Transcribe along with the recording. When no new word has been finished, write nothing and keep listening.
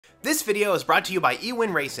This video is brought to you by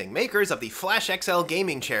Arcane Rising, makers of the Flash XL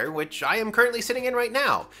gaming chair, which I am currently sitting in right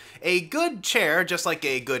now. A good chair, just like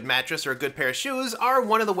a good mattress or a good pair of shoes, are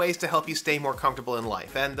one of the ways to help you stay more comfortable in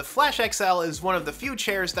life, and the Flash XL is one of the few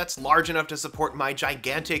chairs that's large enough to support my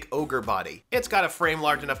gigantic ogre body. It's got a frame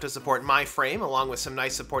large enough to support my frame, along with some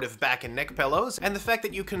nice supportive back and neck pillows, and the fact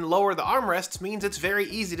that you can lower the armrests means it's very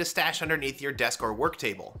easy to stash underneath your desk or work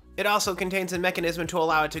table. It also contains a mechanism to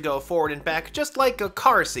allow it to go forward and back just like a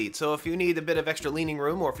car seat, so if you need a bit of extra leaning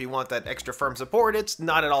room or if you want that extra firm support, it's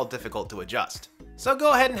not at all difficult to adjust. So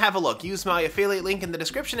go ahead and have a look. Use my affiliate link in the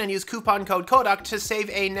description and use coupon code KODAK to save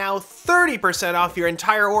a now 30% off your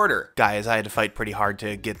entire order. Guys, I had to fight pretty hard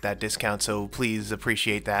to get that discount, so please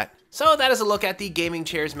appreciate that. So that is a look at the gaming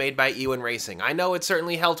chairs made by Arcane Rising. I know it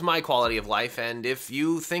certainly helped my quality of life, and if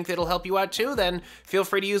you think it'll help you out too, then feel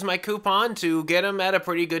free to use my coupon to get them at a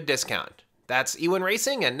pretty good discount. That's Arcane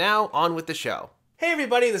Rising, and now on with the show. Hey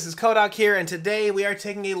everybody, this is Kodak here, and today we are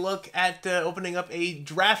taking a look at opening up a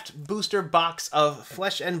draft booster box of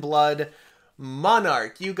Flesh and Blood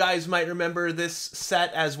Monarch. You guys might remember this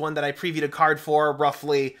set as one that I previewed a card for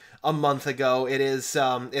roughly a month ago. It is,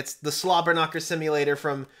 it's the Slobberknocker Simulator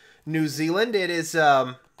from New Zealand. It is,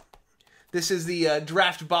 this is the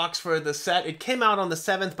draft box for the set. It came out on the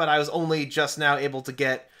 7th, but I was only just now able to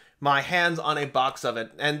get my hands on a box of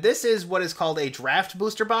it. And this is what is called a draft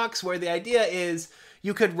booster box, where the idea is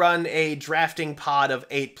you could run a drafting pod of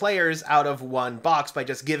 8 players out of one box by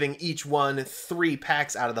just giving each one 3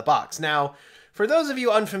 packs out of the box. Now, for those of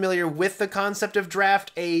you unfamiliar with the concept of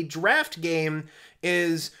draft, a draft game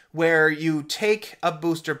is where you take a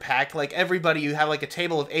booster pack, like everybody, you have like a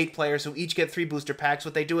table of 8 players who each get 3 booster packs.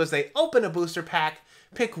 What they do is they open a booster pack,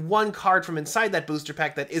 pick one card from inside that booster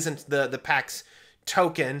pack that isn't the pack's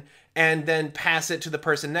token, and then pass it to the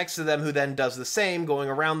person next to them, who then does the same, going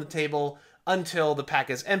around the table until the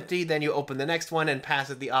pack is empty. Then you open the next one and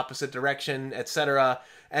pass it the opposite direction, etc.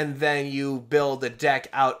 And then you build a deck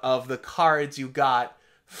out of the cards you got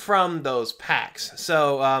from those packs.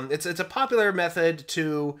 So it's a popular method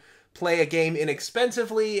to play a game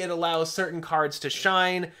inexpensively. It allows certain cards to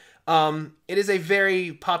shine. It is a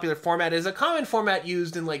very popular format. It is a common format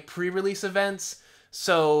used in like pre-release events.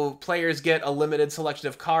 So players get a limited selection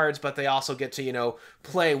of cards, but they also get to, you know,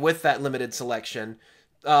 play with that limited selection.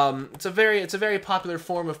 It's a very popular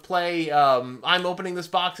form of play. I'm opening this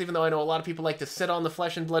box, even though I know a lot of people like to sit on the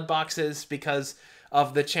Flesh and Blood boxes because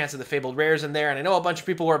of the chance of the Fabled Rares in there. And I know a bunch of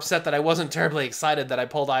people were upset that I wasn't terribly excited that I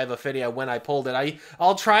pulled Eye of Ophidia when I pulled it.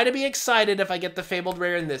 I'll try to be excited if I get the Fabled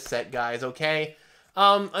Rare in this set, guys, okay?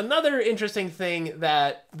 Another interesting thing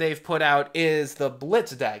that they've put out is the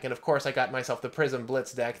Blitz deck, and of course I got myself the Prism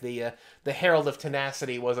Blitz deck. The Herald of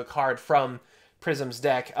Tenacity was a card from Prism's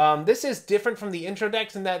deck. This is different from the intro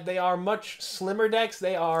decks in that they are much slimmer decks.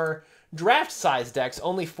 They are draft size decks,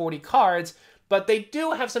 only 40 cards, but they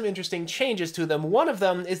do have some interesting changes to them. One of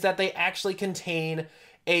them is that they actually contain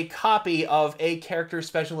a copy of a character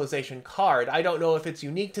specialization card. I don't know if it's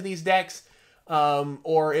unique to these decks,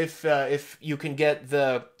 or if you can get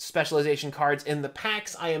the specialization cards in the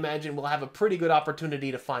packs. I imagine we'll have a pretty good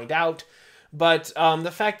opportunity to find out. But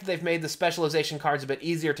the fact that they've made the specialization cards a bit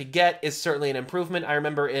easier to get is certainly an improvement. I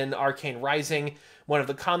remember in Arcane Rising, one of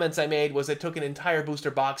the comments I made was it took an entire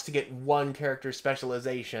booster box to get one character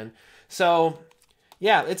specialization. So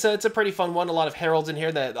yeah, it's a pretty fun one. A lot of heralds in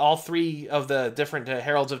here. That all 3 of the different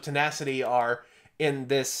Heralds of Tenacity are in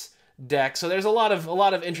this deck. So there's a lot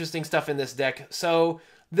of interesting stuff in this deck. So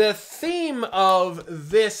the theme of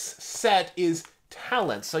this set is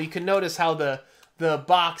talents. So you can notice how the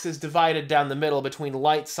box is divided down the middle between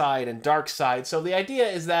light side and dark side. So the idea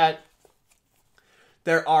is that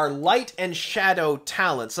there are light and shadow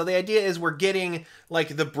talents. So the idea is we're getting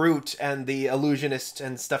like the Brute and the Illusionist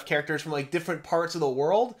and stuff characters from like different parts of the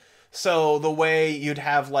world. So the way you'd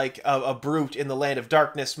have like a Brute in the Land of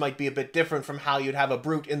Darkness might be a bit different from how you'd have a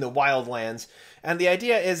Brute in the Wildlands. And the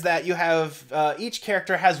idea is that you have, each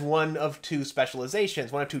character has one of 2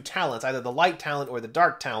 specializations, one of 2 talents, either the light talent or the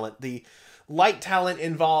dark talent. The light talent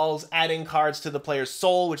involves adding cards to the player's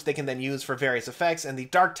soul, which they can then use for various effects, and the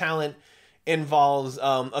dark talent involves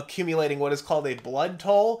accumulating what is called a blood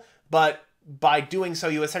toll, but by doing so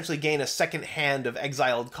you essentially gain a second hand of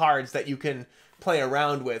exiled cards that you can play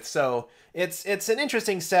around with. So it's an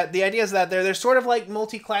interesting set. The idea is that they're sort of like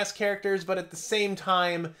multi-class characters, but at the same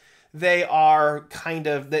time they are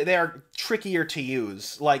they are trickier to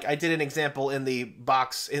use. Like I did an example in the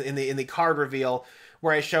box in the card reveal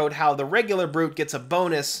where I showed how the regular Brute gets a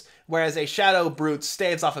bonus, whereas a Shadow Brute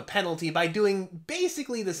staves off a penalty by doing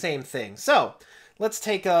basically the same thing. So let's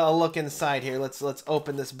take a look inside here. Let's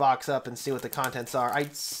open this box up and see what the contents are. I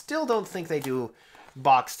still don't think they do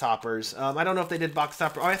box toppers. I don't know if they did box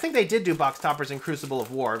topper. Oh, I think they did do box toppers in Crucible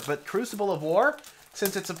of War, but Crucible of War,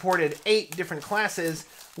 since it supported 8 different classes,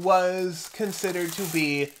 was considered to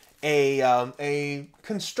be a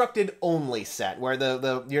constructed only set where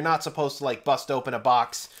you're not supposed to like bust open a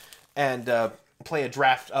box and play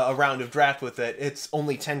a round of draft with it. It's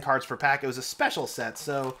only 10 cards per pack. It was a special set.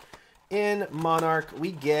 So in Monarch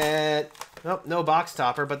we get no box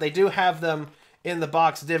topper, but they do have them in the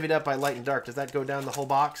box divvied up by light and dark. Does that go down the whole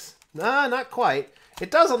box? Nah, not quite.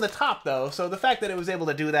 It does on the top though, so the fact that it was able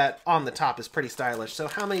to do that on the top is pretty stylish. So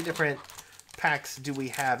how many different packs do we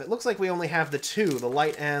have? It looks like we only have the 2, the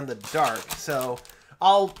light and the dark. So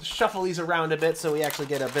I'll shuffle these around a bit so we actually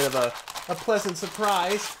get a bit of a pleasant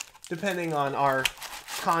surprise depending on our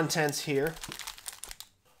contents here.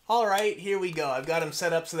 All right, here we go. I've got them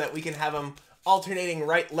set up so that we can have them alternating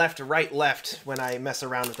right, left when I mess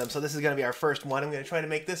around with them. So this is going to be our first one. I'm going to try to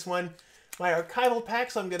make this one my archival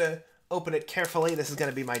pack, so I'm going to open it carefully. This is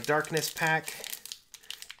going to be my darkness pack.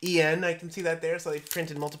 EN, I can see that there, so they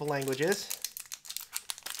printed multiple languages.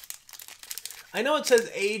 I know it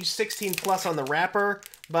says age 16 plus on the wrapper,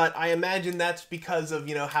 but I imagine that's because of,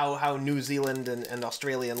 you know, how New Zealand and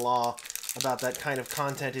Australian law about that kind of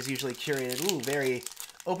content is usually curated. Ooh,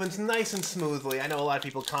 opens nice and smoothly. I know a lot of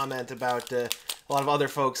people comment about, a lot of other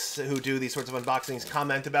folks who do these sorts of unboxings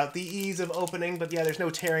comment about the ease of opening, but yeah, there's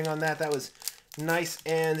no tearing on that. That was nice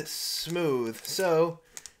and smooth. So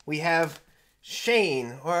we have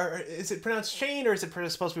Shane, or is it pronounced Shane, or is it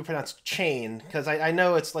supposed to be pronounced Chain? Because I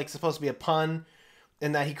know it's like supposed to be a pun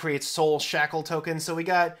in that he creates soul shackle tokens. So we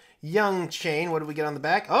got young Chain. What do we get on the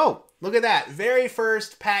back? Oh, look at that. Very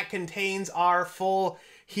first pack contains our full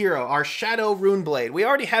hero, our Shadow Runeblade. We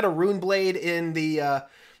already had a Runeblade in the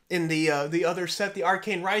other set, the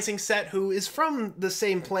Arcane Rising set, who is from the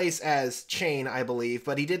same place as Chain, I believe,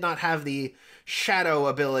 but he did not have the Shadow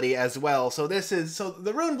ability as well. So the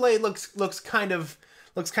Runeblade looks kind of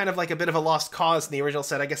like a bit of a lost cause in the original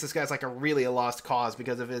set. I guess this guy's like a lost cause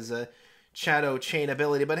because of his Shadow Chain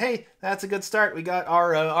ability. But hey, that's a good start. We got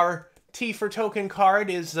our T for token card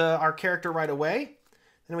is our character right away.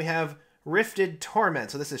 Then we have Rifted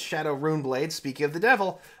Torment. So this is Shadow Runeblade. Speaking of the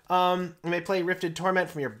devil, you may play Rifted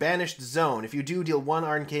Torment from your banished zone. If you do, deal 1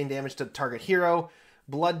 arcane damage to the target hero.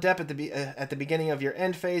 Blood Dep at the beginning of your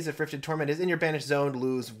end phase. If Rifted Torment is in your banished zone,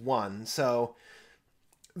 lose 1. So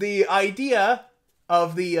the idea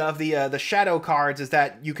of the shadow cards is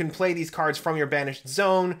that you can play these cards from your banished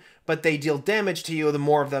zone, but they deal damage to you the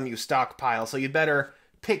more of them you stockpile. So you better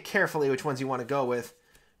pick carefully which ones you want to go with.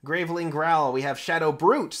 Graveling Growl, we have Shadow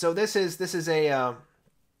Brute. So this is a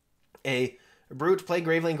Brute. Play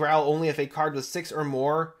Graveling Growl only if a card with 6 or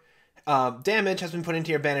more damage has been put into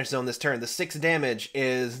your banished zone this turn. The 6 damage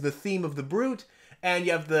is the theme of the Brute, and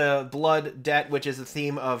you have the Blood Debt, which is the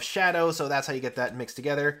theme of Shadow, so that's how you get that mixed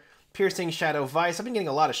together. Piercing Shadow Vice. I've been getting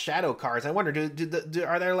a lot of Shadow cards. I wonder,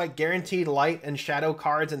 are there like guaranteed light and Shadow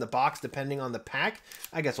cards in the box depending on the pack?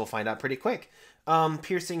 I guess we'll find out pretty quick.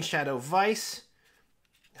 Piercing Shadow Vice.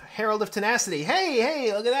 Herald of Tenacity.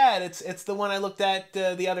 Hey, look at that. It's the one I looked at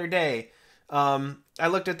the other day. I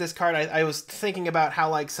looked at this card. I was thinking about how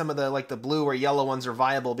like some of the blue or yellow ones are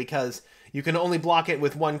viable because you can only block it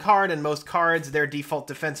with 1 card, and most cards, their default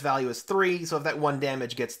defense value is 3. So if that 1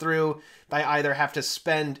 damage gets through, they either have to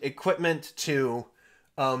spend equipment to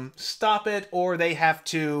stop it, or they have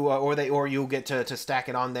to, or you get to stack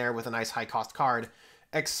it on there with a nice high cost card.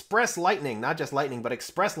 Express Lightning, not just Lightning, but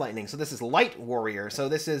Express Lightning. So this is Light Warrior. So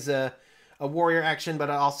this is a warrior action, but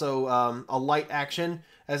also a light action.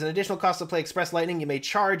 As an additional cost to play Express Lightning, you may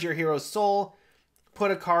charge your hero's soul,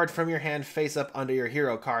 put a card from your hand face up under your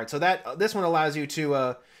hero card. So this one allows you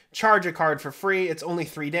to charge a card for free. It's only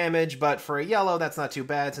 3 damage, but for a yellow, that's not too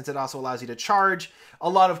bad since it also allows you to charge. A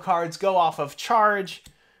lot of cards go off of charge.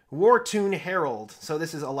 Wartune Herald. So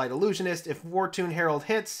this is a light illusionist. If Wartune Herald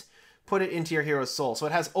hits, put it into your hero's soul. So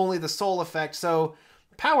it has only the soul effect. So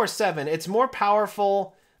power 7. It's more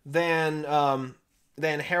powerful than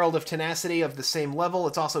Herald of Tenacity of the same level.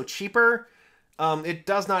 It's also cheaper. It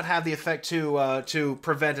does not have the effect to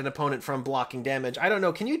prevent an opponent from blocking damage. I don't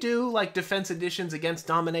know. Can you do like defense additions against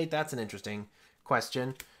Dominate? That's an interesting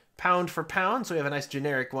question. Pound for pound. So we have a nice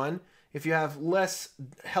generic one. If you have less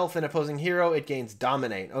health than opposing hero, it gains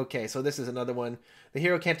Dominate. Okay, so this is another one. The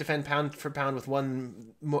hero can't defend pound for pound with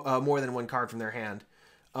more than 1 card from their hand.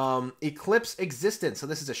 Eclipse Existence. So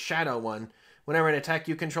this is a shadow one. Whenever an attack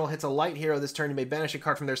you control hits a light hero this turn, you may banish a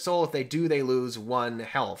card from their soul. If they do, they lose 1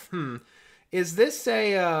 health. Is this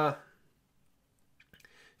a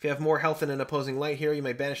If you have more health than an opposing light hero, you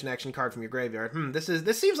may banish an action card from your graveyard.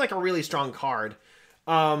 This seems like a really strong card.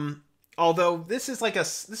 Although this seems like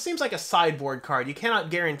a sideboard card. You cannot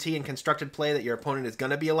guarantee in constructed play that your opponent is going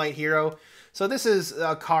to be a light hero. So this is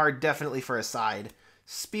a card definitely for a side.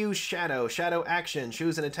 Spew Shadow. Shadow action.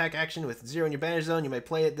 Choose an attack action with 0 in your banish zone. You may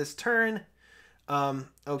play it this turn.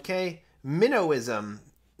 Okay. Minnowism.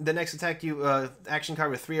 The next attack action card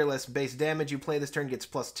with 3 or less base damage you play this turn gets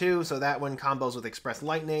 +2. So that one combos with Express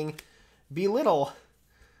Lightning. Belittle.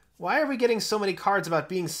 Why are we getting so many cards about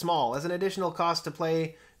being small? As an additional cost to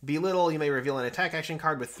play Belittle, you may reveal an attack action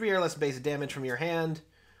card with 3 or less base damage from your hand.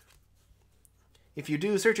 If you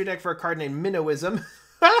do, search your deck for a card named Minnowism.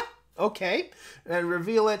 Okay. And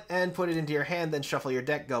reveal it and put it into your hand, then shuffle your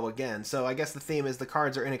deck, go again. So I guess the theme is the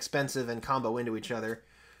cards are inexpensive and combo into each other.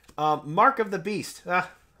 Mark of the Beast.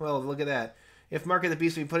 Well, look at that. If Mark of the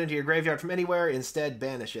Beast will be put into your graveyard from anywhere, instead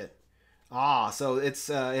banish it. So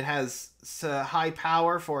it has high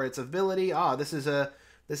power for its ability. This is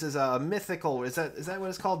a mythical. Is that what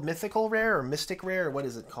it's called? Mythical rare or mystic rare? Or what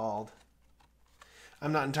is it called?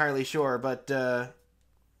 I'm not entirely sure, but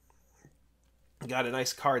got a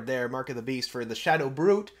nice card there, Mark of the Beast for the Shadow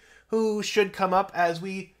Brute, who should come up as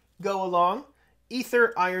we go along.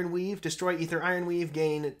 Ether Ironweave. Destroy Ether Ironweave.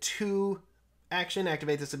 Gain 2 action.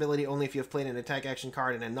 Activate this ability only if you have played an attack action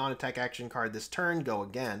card and a non-attack action card this turn. Go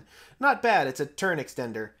again. Not bad. It's a turn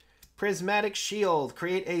extender. Prismatic Shield.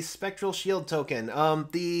 Create a Spectral Shield token.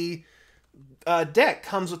 The deck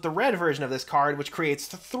comes with the red version of this card, which creates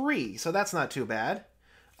 3, so that's not too bad.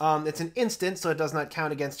 It's an instant, so it does not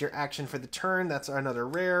count against your action for the turn. That's another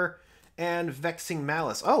rare. And Vexing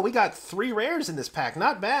Malice. Oh, we got 3 rares in this pack.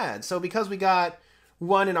 Not bad. So because we got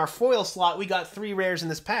 1 in our foil slot, we got 3 rares in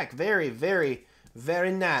this pack. Very, very,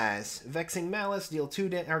 very nice. Vexing Malice. Deal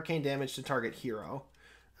 2 arcane damage to target hero.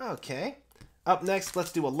 Okay. Up next,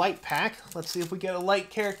 let's do a light pack. Let's see if we get a light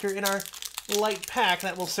character in our light pack.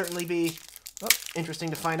 That will certainly be interesting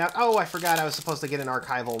to find out. Oh, I forgot I was supposed to get an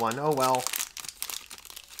archival one. Oh, well.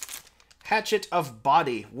 Hatchet of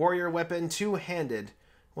Body. Warrior weapon, 2-handed.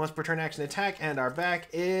 Once per turn action attack, and our back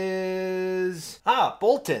is...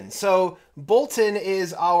 Bolton. So, Bolton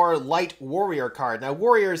is our light warrior card. Now,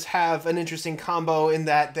 warriors have an interesting combo in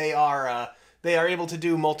that they are able to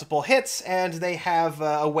do multiple hits, and they have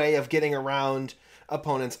a way of getting around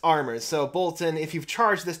opponent's armors. So, Bolton, if you've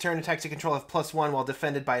charged this turn, attacks you control have +1 while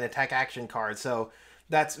defended by an attack action card. So,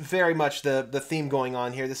 that's very much the theme going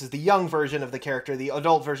on here. This is the young version of the character. The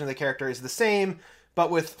adult version of the character is the same, but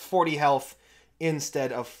with 40 health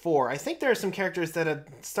instead of 4. I think there are some characters that have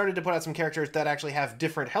started to put out some characters that actually have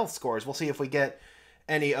different health scores. We'll see if we get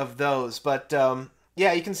any of those. But,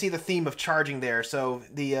 yeah, you can see the theme of charging there. So,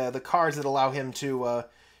 the cards that allow him to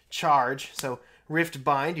charge. So, Rift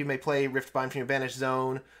Bind. You may play Rift Bind from your banished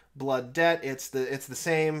zone. Blood Debt, it's the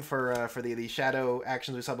same for the shadow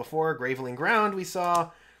actions we saw before. Graveling Ground we saw.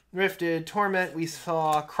 Rifted Torment we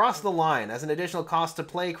saw. Cross the Line. As an additional cost to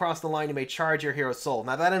play Cross the Line, you may charge your hero's soul.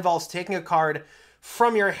 Now that involves taking a card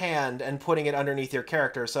from your hand and putting it underneath your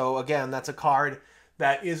character. So again, that's a card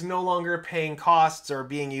that is no longer paying costs or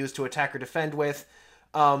being used to attack or defend with.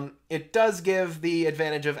 It does give the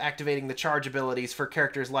advantage of activating the charge abilities for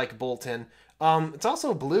characters like Bolton. It's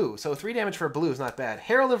also blue, so 3 damage for blue is not bad.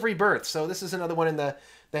 Herald of Rebirth, so this is another one in the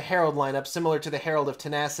Herald lineup, similar to the Herald of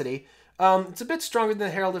Tenacity. It's a bit stronger than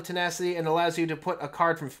the Herald of Tenacity and allows you to put a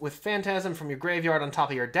card with Phantasm from your graveyard on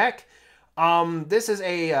top of your deck. This is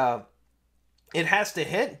it has to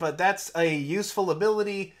hit, but that's a useful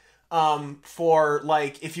ability for,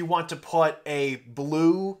 like, if you want to put a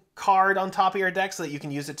blue card on top of your deck so that you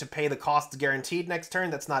can use it to pay the costs guaranteed next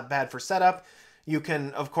turn. That's not bad for setup. You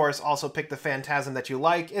can, of course, also pick the Phantasm that you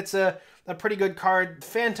like. It's a pretty good card.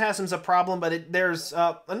 Phantasm's a problem, but there's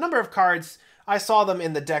a number of cards. I saw them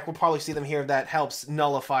in the deck. We'll probably see them here. That helps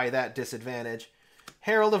nullify that disadvantage.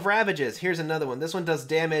 Herald of Ravages. Here's another one. This one does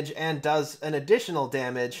damage and does an additional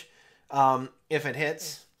damage if it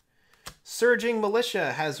hits. Surging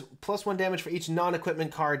Militia has +1 damage for each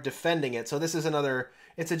non-equipment card defending it. So this is another...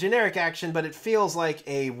 It's a generic action, but it feels like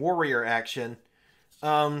a warrior action.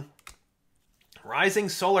 Rising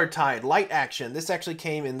Solar Tide, light action. This actually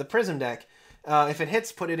came in the Prism deck. If it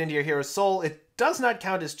hits, put it into your hero's soul. It does not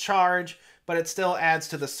count as charge, but it still adds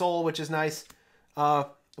to the soul, which is nice.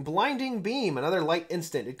 Blinding Beam, another light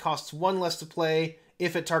instant. It costs 1 less to play.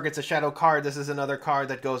 If it targets a shadow card, this is another card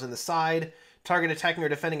that goes in the side. Target attacking or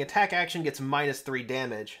defending attack action gets -3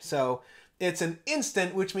 damage. So it's an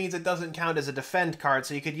instant, which means it doesn't count as a defend card,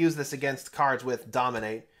 so you could use this against cards with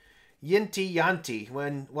Dominate. Yinti Yanti.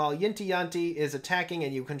 While Yinti Yanti is attacking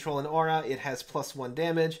and you control an aura, it has +1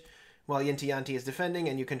 damage. while Yinti Yanti is defending,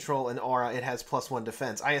 and you control an aura, it has +1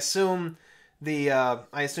 defense. I assume the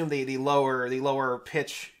lower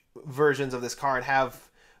pitch versions of this card have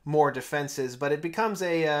more defenses, but it becomes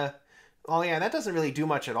a oh yeah, that doesn't really do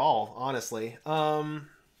much at all, honestly.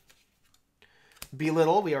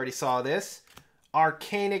 Belittle, we already saw this.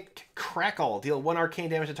 Arcanic Crackle, deal 1 arcane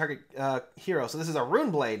damage to target hero. So this is a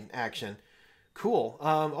Rune Blade action. Cool.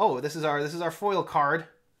 Oh, this is our foil card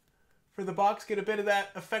for the box. Get a bit of that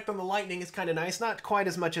effect on the lightning. It's kind of nice. Not quite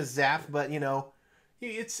as much as Zap, but you know,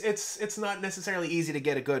 it's not necessarily easy to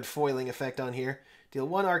get a good foiling effect on here. Deal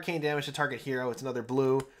 1 arcane damage to target hero. It's another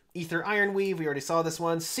blue. Ether Iron Weave, we already saw this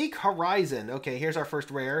one. Seek Horizon. Okay, here's our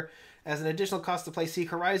first rare. As an additional cost to play Seek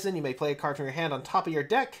Horizon, you may play a card from your hand on top of your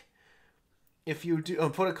deck. If you do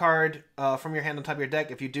put a card from your hand on top of your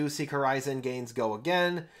deck, if you do, Seek Horizon gains go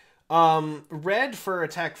again. Red for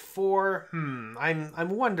attack 4. I'm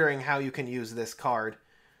wondering how you can use this card.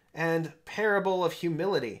 And Parable of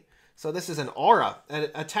Humility. So this is an aura.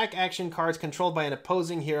 Attack action cards controlled by an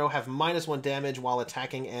opposing hero have -1 damage while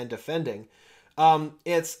attacking and defending.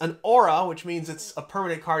 It's an aura, which means it's a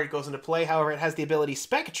permanent card that goes into play. However, it has the ability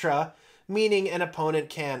Spectra, meaning an opponent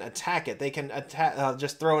can attack it. They can attack,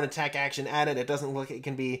 just throw an attack action at it. It doesn't look like it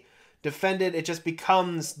can be defended. It just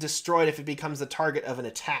becomes destroyed if it becomes the target of an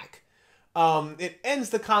attack. It ends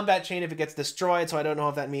the combat chain if it gets destroyed, so I don't know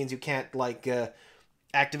if that means you can't, like,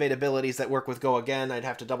 activate abilities that work with Go Again. I'd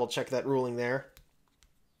have to double check that ruling there.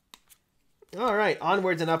 Alright,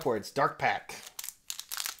 onwards and upwards. Dark Pack.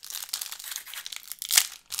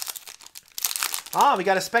 Ah, we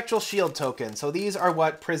got a Spectral Shield token. So these are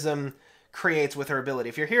what Prism creates with her ability.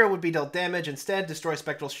 If your hero would be dealt damage, instead destroy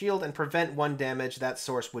Spectral Shield and prevent 1 damage that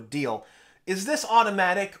source would deal. Is this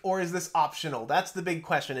automatic or is this optional? That's the big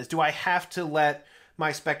question, is do I have to let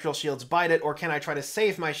my Spectral Shields bite it, or can I try to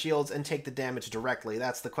save my shields and take the damage directly?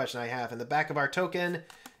 That's the question I have. And the back of our token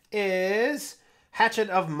is Hatchet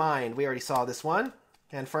of Mind. We already saw this one.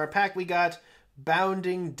 And for our pack, we got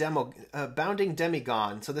Bounding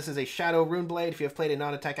Demigon. So this is a Shadow Rune Blade. If you have played a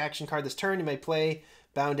non-attack action card this turn, you may play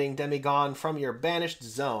Bounding Demigon from your banished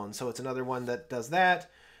zone. So it's another one that does that.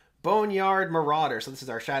 Boneyard Marauder. So this is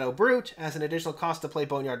our Shadow Brute. As an additional cost to play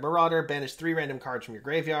Boneyard Marauder, banish 3 random cards from your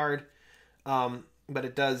graveyard. But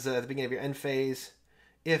it does at the beginning of your end phase.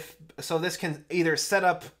 So this can either set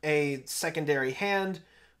up a secondary hand,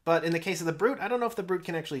 but in the case of the Brute, I don't know if the Brute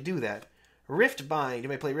can actually do that. Rift Bind. You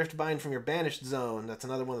may play Rift Bind from your banished zone. That's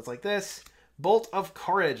another one that's like this. Bolt of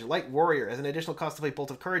Courage. Light Warrior. As an additional cost to play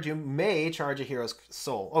Bolt of Courage, you may charge a hero's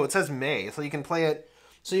soul. Oh, it says may, so you can play it.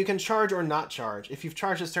 So you can charge or not charge. If you've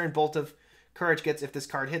charged this turn, Bolt of Courage gets, if this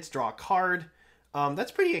card hits, draw a card.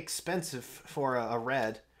 That's pretty expensive for a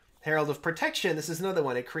red. Herald of Protection. This is another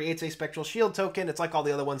one. It creates a Spectral Shield token. It's like all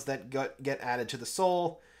the other ones that get added to the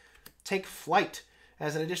soul. Take Flight.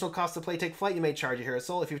 As an additional cost to play Take Flight, you may charge a hero's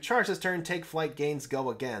soul. If you charge this turn, Take Flight gains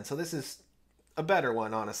go again. So this is a better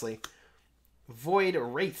one, honestly. Void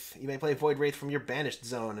Wraith. You may play Void Wraith from your banished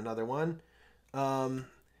zone. Another one.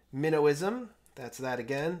 Minnowism. That's that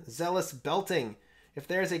again. Zealous Belting. If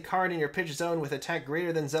there's a card in your pitch zone with attack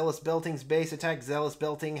greater than Zealous Belting's base attack, Zealous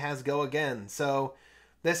Belting has go again. So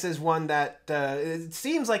this is one that it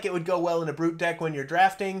seems like it would go well in a Brute deck when you're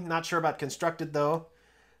drafting. Not sure about Constructed, though.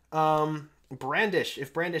 Brandish.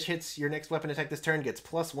 If Brandish hits, your next weapon attack this turn gets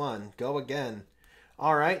 +1. Go again.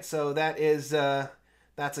 Alright, so that is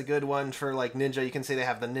that's a good one for like Ninja. You can say they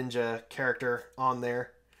have the Ninja character on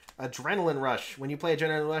there. Adrenaline Rush. When you play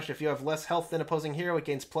Adrenaline Rush, if you have less health than opposing hero, it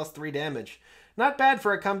gains +3 damage. Not bad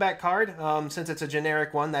for a comeback card, since it's a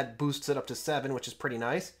generic one that boosts it up to 7, which is pretty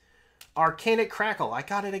nice. Arcanic Crackle. I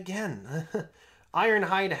got it again.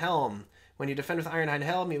 Ironhide Helm. When you defend with Ironhide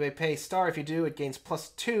Helm, you may pay star. If you do, it gains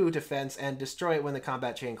 +2 defense and destroy it when the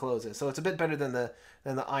combat chain closes. So it's a bit better than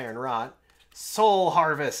the Iron Rot. Soul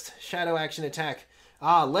Harvest. Shadow action attack.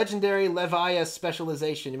 Legendary Leviah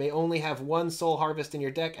specialization. You may only have 1 Soul Harvest in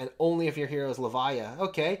your deck, and only if your hero is Leviah.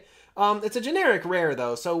 Okay. It's a generic rare,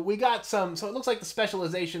 though, so we got some... So it looks like the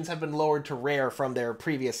specializations have been lowered to rare from their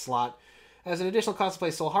previous slot. As an additional cost to play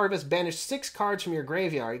Soul Harvest, banish 6 cards from your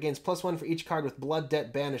graveyard. It gains +1 for each card with Blood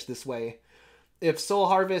Debt banished this way. If Soul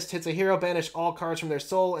Harvest hits a hero, banish all cards from their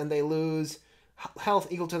soul, and they lose health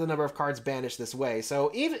equal to the number of cards banished this way. So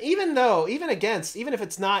even if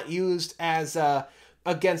it's not used as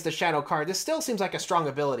against a shadow card, this still seems like a strong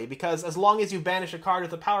ability, because as long as you banish a card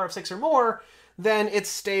with a power of 6 or more, then it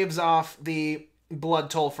staves off the blood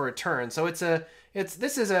toll for a turn. So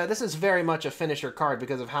this is very much a finisher card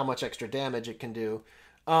because of how much extra damage it can do.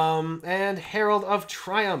 And Herald of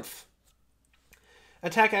Triumph.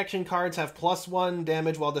 Attack action cards have +1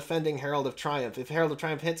 damage while defending Herald of Triumph. If Herald of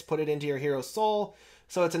Triumph hits, put it into your hero's soul.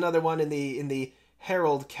 So it's another one in the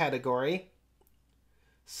Herald category.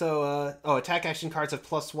 So, attack action cards have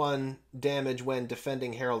 +1 damage when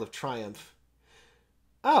defending Herald of Triumph.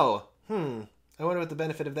 Oh, I wonder what the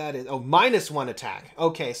benefit of that is. Oh, -1 attack.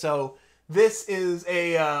 Okay, so this is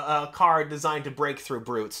a card designed to break through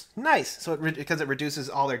brutes. Nice. So because it reduces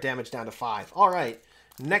all their damage down to 5. All right,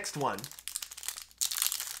 next one.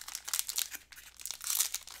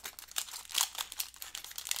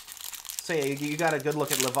 So yeah, you got a good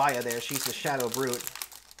look at Levia there. She's the Shadow Brute.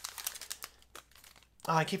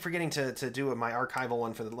 Oh, I keep forgetting to do my archival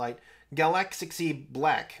one for the light. Galaxy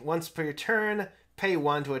Black. Once per turn, pay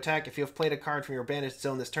 1 to attack. If you have played a card from your banished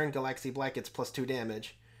zone this turn, Galaxy Black gets +2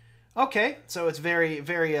 damage. Okay, so it's very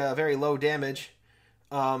low damage.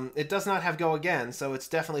 It does not have Go Again, so it's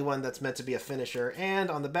definitely one that's meant to be a finisher. And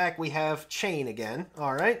on the back, we have Chain again.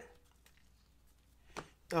 All right.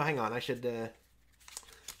 Oh, hang on. I should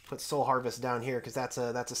put Soul Harvest down here because that's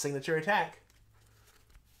a signature attack.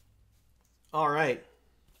 All right.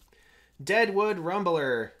 Deadwood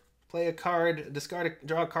Rumbler. Play a card,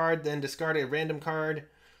 draw a card, then discard a random card.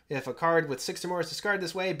 If a card with 6 or more is discarded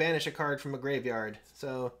this way, banish a card from a graveyard.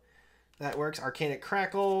 So that works. Arcanic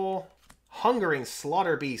Crackle. Hungering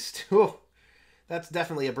Slaughter Beast. Ooh, that's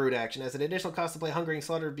definitely a brute action. As an additional cost to play Hungering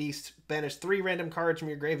Slaughter Beast, banish 3 random cards from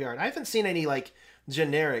your graveyard. I haven't seen any, like,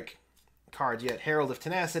 generic cards yet. Herald of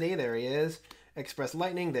Tenacity, there he is. Express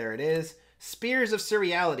Lightning, there it is. Spears of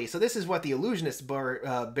Surreality. So this is what the Illusionist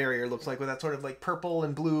barrier looks like, with that sort of like purple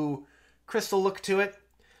and blue crystal look to it.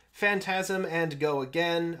 Phantasm and Go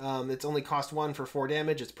Again. It's only cost 1 for 4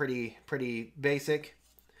 damage. It's pretty basic.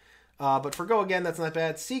 But for Go Again, that's not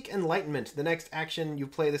bad. Seek Enlightenment. The next action you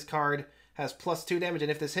play this card has +2 damage, and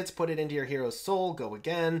if this hits, put it into your hero's soul. Go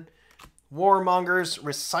Again. Warmonger's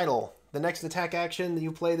Recital. The next attack action that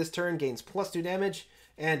you play this turn gains +2 damage,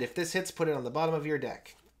 and if this hits, put it on the bottom of your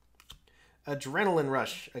deck. Adrenaline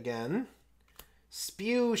Rush again.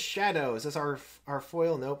 Spew Shadow. Is this our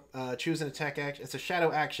foil? Nope. Choose an attack action. It's a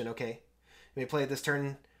shadow action. Okay. You may play it this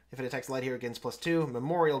turn. If it attacks light hero, it gains +2.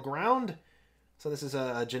 Memorial Ground. So this is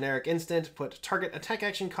a generic instant. Put target attack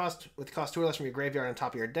action cost with cost 2 or less from your graveyard on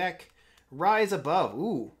top of your deck. Rise Above.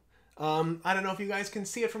 Ooh. I don't know if you guys can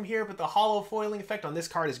see it from here, but the hollow foiling effect on this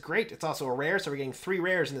card is great. It's also a rare, so we're getting 3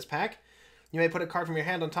 rares in this pack. You may put a card from your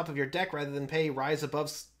hand on top of your deck rather than pay Rise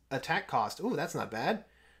Above's attack cost. Ooh, that's not bad.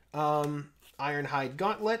 Ironhide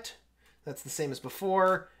Gauntlet. That's the same as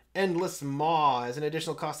before. Endless Maw. As an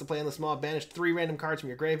additional cost to play Endless Maw, banish 3 random cards from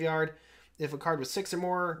your graveyard. If a card with 6 or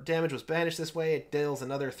more damage was banished this way, it deals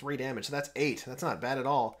another 3 damage. So that's 8. That's not bad at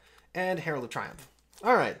all. And Herald of Triumph.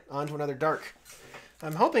 All right, on to another Dark.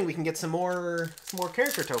 I'm hoping we can get some more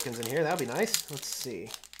character tokens in here. That'd be nice. Let's see.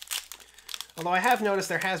 Although I have noticed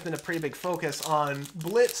there has been a pretty big focus on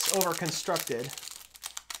Blitz over Constructed.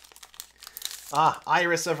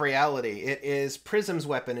 Iris of Reality. It is Prism's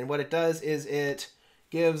weapon, and what it does is it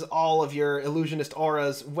gives all of your Illusionist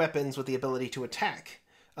Auras weapons with the ability to attack.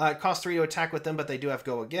 It costs 3 to attack with them, but they do have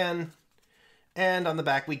Go Again. And on the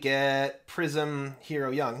back we get Prism Hero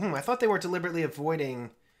Young. I thought they were deliberately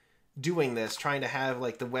avoiding doing this, trying to have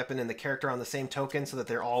like the weapon and the character on the same token so that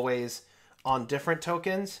they're always on different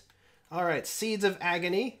tokens. All right, Seeds of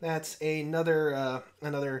Agony. That's another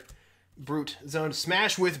brute zone.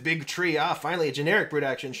 Smash with Big Tree. Finally a generic brute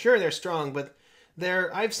action. Sure, they're strong, but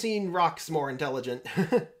I've seen rocks more intelligent.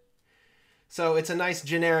 So it's a nice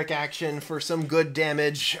generic action for some good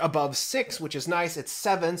damage above 6, which is nice. It's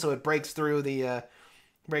 7, so it breaks through the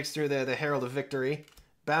Herald of Victory.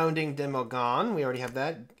 Bounding Demogon. We already have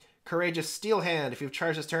that. Courageous Steel Hand. If you've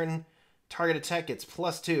charged this turn, target attack gets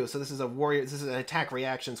 +2. So this is a warrior. This is an attack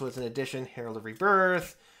reaction, so it's an addition. Herald of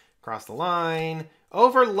Rebirth. Cross the line.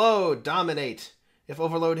 Overload. Dominate. If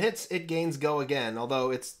Overload hits, it gains Go Again,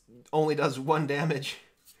 although it only does 1 damage.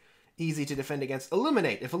 Easy to defend against.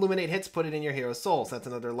 Illuminate. If Illuminate hits, put it in your hero's soul. So that's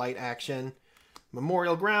another light action.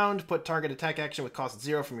 Memorial Ground. Put target attack action with cost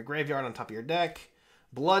 0 from your graveyard on top of your deck.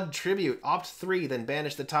 Blood Tribute. Opt 3, then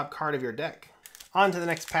banish the top card of your deck. On to the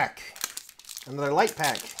next pack. Another light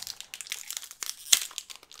pack.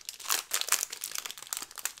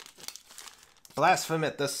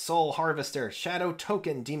 Blasphemous, the Soul Harvester. Shadow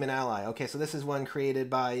Token, Demon Ally. Okay, so this is one created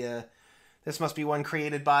by... this must be one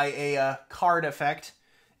created by a card effect.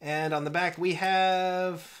 And on the back we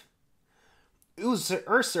have...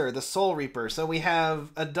 Ursur, the Soul Reaper. So we have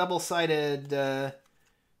a double-sided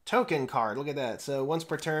token card. Look at that. So once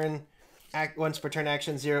per turn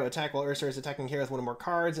action, 0 attack while Ursur is attacking here with 1 or more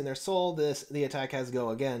cards in their soul. The attack has Go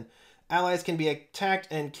Again. Allies can be attacked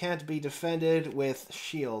and can't be defended with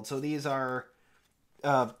shield. So these are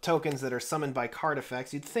tokens that are summoned by card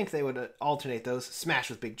effects. You'd think they would alternate those. Smash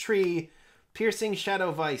with Big Tree. Piercing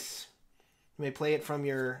Shadow Vice. You may play it from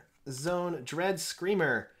your zone. Dread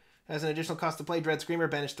Screamer. As an additional cost to play Dread Screamer,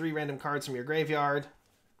 banish 3 random cards from your graveyard.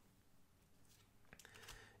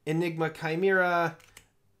 Enigma Chimera.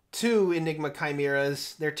 2 Enigma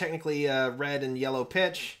Chimeras. They're technically red and yellow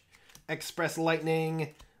pitch. Express Lightning.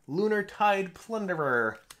 Lunar Tide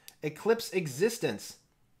Plunderer. Eclipse Existence.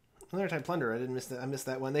 Lunar Tide Plunderer. I missed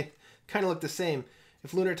that one. They kind of look the same.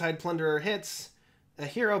 If Lunar Tide Plunderer hits, a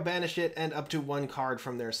hero banish it and up to 1 card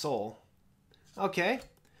from their soul. Okay.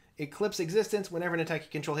 Eclipse Existence. Whenever an attack you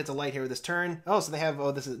control hits a light hero this turn. Oh, so they have...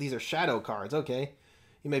 Oh, these are shadow cards. Okay.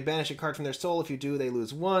 You may banish a card from their soul. If you do, they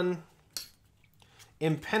lose 1.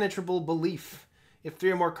 Impenetrable Belief. If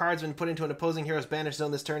 3 or more cards have been put into an opposing hero's banished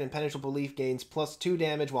zone this turn, Impenetrable Belief gains +2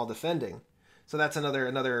 damage while defending. So that's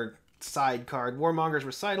another side card. Warmonger's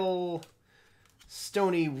Recital.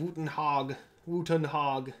 Stony Woottenhog.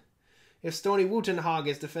 If Stony Woottenhog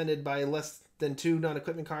is defended by less than 2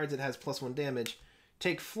 non-equipment cards, it has +1 damage.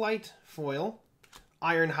 Take Flight, foil.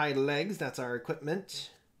 Ironhide Legs, that's our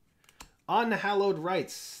equipment. Unhallowed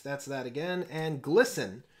Rites, that's that again. And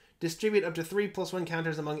Glisten. Distribute up to 3 +1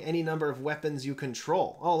 counters among any number of weapons you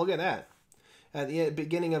control. Oh, look at that. At the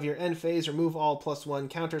beginning of your end phase, remove all +1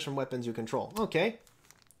 counters from weapons you control. Okay.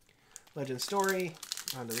 Legend Story.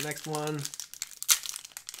 On to the next one.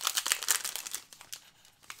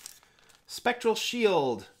 Spectral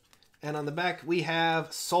Shield. And on the back, we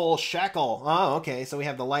have Soul Shackle. Oh, okay. So we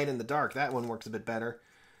have the light and the dark. That one works a bit better.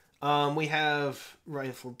 We have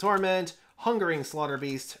Rifled Torment, Hungering Slaughter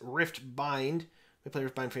Beast, Rift Bind. We play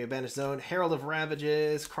Rift Bind from your banished zone. Herald of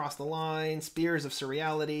Ravages, Cross the Line, Spears of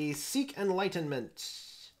Surreality, Seek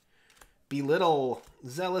Enlightenment. Belittle,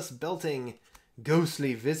 Zealous Belting,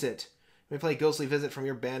 Ghostly Visit. We play Ghostly Visit from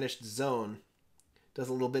your banished zone. Does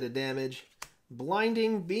a little bit of damage.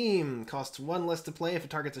 Blinding Beam. Costs 1 less to play if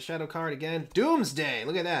it targets a shadow card again. Doomsday.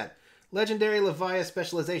 Look at that. Legendary Leviah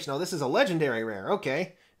Specialization. Oh, this is a legendary rare.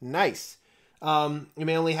 Okay. Nice. You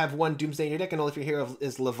may only have 1 Doomsday in your deck, and all if your hero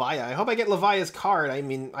is Leviah. I hope I get Leviah's card. I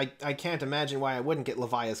mean, I can't imagine why I wouldn't get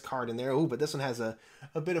Leviah's card in there. Ooh, but this one has a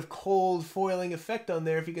bit of cold foiling effect on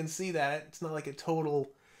there, if you can see that. It's not like a total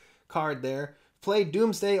card there. Play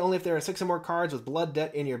Doomsday only if there are 6 or more cards with Blood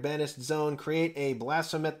Debt in your banished zone. Create a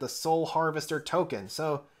Blasphemous the Soul Harvester token.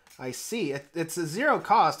 So, I see. It's a 0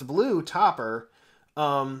 cost blue topper.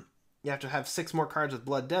 You have to have 6 more cards with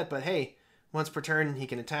Blood Debt, but hey, once per turn he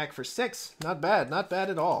can attack for 6. Not bad. Not bad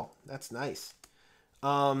at all. That's nice.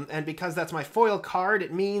 And because that's my foil card,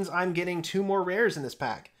 it means I'm getting 2 more rares in this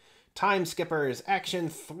pack. Time Skippers, Action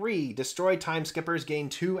 3. Destroy Time Skippers, gain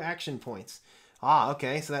 2 action points. Ah,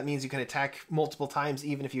 okay, so that means you can attack multiple times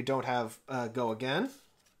even if you don't have Go Again.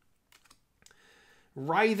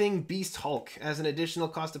 Writhing Beast Hulk. As an additional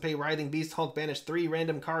cost to pay Writhing Beast Hulk, banish 3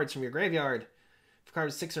 random cards from your graveyard. If a card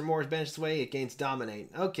with 6 or more is banished away, it gains Dominate.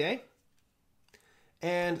 Okay.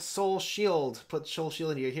 And Soul Shield. Put Soul Shield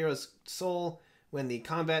into your hero's soul when the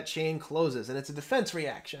combat chain closes. And it's a defense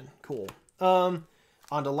reaction. Cool. On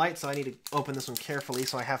to Light, so I need to open this one carefully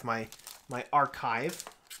so I have my archive.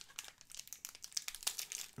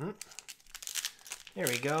 There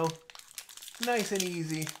we go. Nice and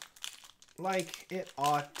easy. Like it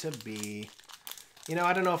ought to be. You know,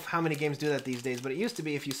 I don't know how many games do that these days, but it used to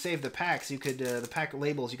be if you saved the packs, you could, the pack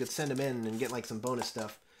labels, you could send them in and get like some bonus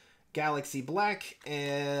stuff. Galaxy Black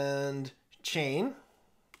and Chain.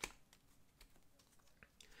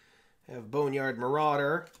 Have Boneyard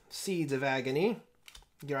Marauder, Seeds of Agony,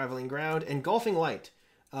 Rivaling Ground, Engulfing Light.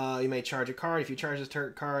 You may charge a card. If you charge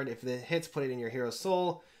this card, if it hits, put it in your hero's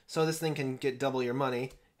soul. So this thing can get double your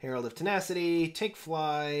money. Herald of Tenacity, Take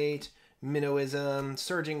Flight, Minnowism,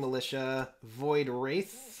 Surging Militia, Void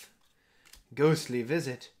Wraith, Ghostly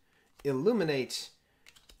Visit, Illuminate,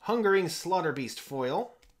 Hungering Slaughter Beast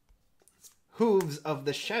foil, Hooves of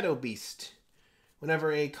the Shadow Beast.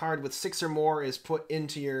 Whenever a card with 6 or more is put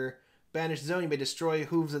into your banished zone, you may destroy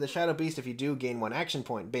Hooves of the Shadow Beast. If you do, gain 1 action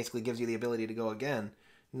point. Basically gives you the ability to go again.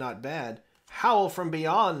 Not bad. Howl from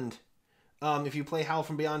Beyond. If you play Howl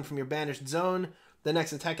from Beyond from your banished zone, the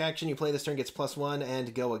next attack action you play this turn gets +1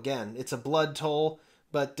 and go again. It's a blood toll,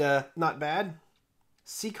 but not bad.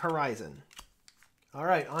 Seek Horizon.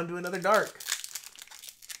 Alright, on to another dark.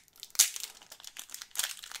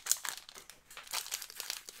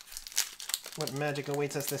 What magic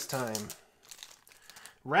awaits us this time?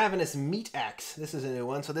 Ravenous Meat Axe. This is a new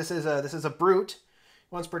one. So this is a brute.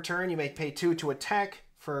 Once per turn, you may pay 2 to attack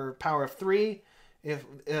for power of 3. If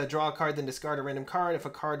draw a card, then discard a random card. If a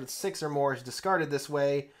card with 6 or more is discarded this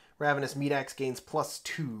way, Ravenous Meat Axe gains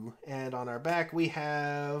 +2. And on our back, we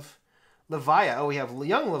have Levia. Oh, we have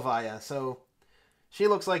young Levia. So she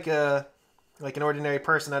looks like an ordinary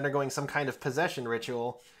person undergoing some kind of possession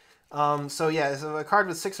ritual. So yeah, so a card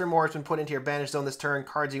with 6 or more has been put into your banished zone this turn.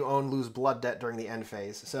 Cards you own lose blood debt during the end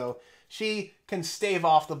phase. So she can stave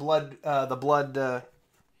off the blood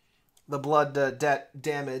debt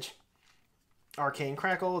damage. Arcane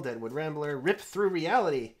Crackle, Deadwood Rambler, Rip Through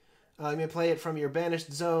Reality. You may play it from your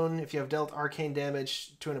banished zone. If you have dealt arcane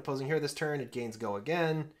damage to an opposing hero this turn, it gains Go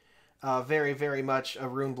Again. Very, very much a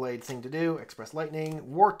Runeblade thing to do. Express Lightning,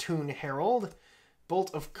 Wartune Herald,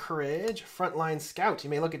 Bolt of Courage, Frontline Scout. You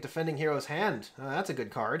may look at Defending Hero's Hand. That's a good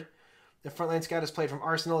card. If Frontline Scout is played from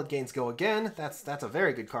Arsenal, it gains Go Again. That's a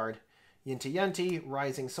very good card. Yinti Yunti,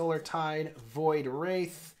 Rising Solar Tide, Void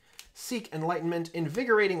Wraith, Seek Enlightenment,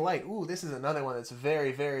 Invigorating Light. Ooh, this is another one that's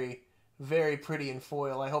very, very, very pretty in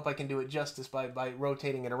foil. I hope I can do it justice by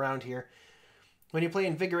rotating it around here. When you play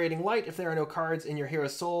Invigorating Light, if there are no cards in your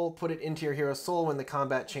hero's soul, put it into your hero's soul when the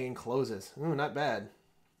combat chain closes. Ooh, not bad.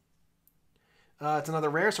 It's another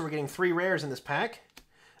rare, so we're getting 3 rares in this pack.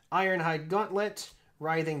 Ironhide Gauntlet,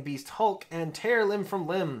 Writhing Beast Hulk, and Tear Limb from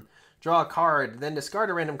Limb. Draw a card, then discard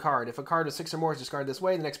a random card. If a card with 6 or more is discarded this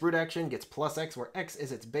way, the next brute action gets +X, where X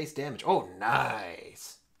is its base damage. Oh,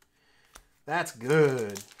 nice. That's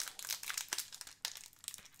good.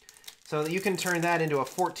 So you can turn that into a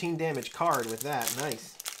 14 damage card with that.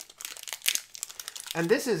 Nice. And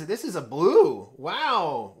this is a blue.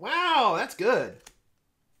 Wow. Wow, that's good.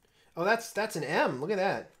 Oh, that's an M. Look at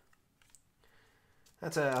that.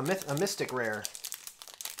 That's a mystic rare.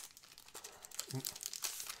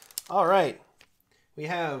 All right, we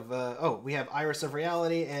have we have Iris of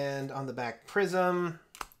Reality, and on the back Prism,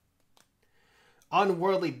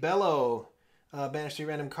 Unworldly Bellow, banish 3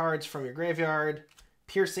 random cards from your graveyard,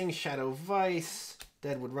 Piercing Shadow Vice,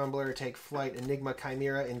 Deadwood Rumbler, Take Flight, Enigma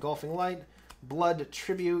Chimera, Engulfing Light, Blood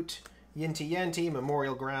Tribute, Yinti Yanti,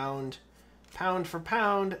 Memorial Ground, Pound for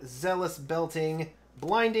Pound, Zealous Belting,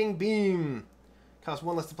 Blinding Beam. Costs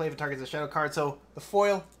 1 less to play if it targets a shadow card. So the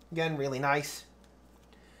foil, again, really nice.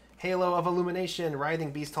 Halo of Illumination,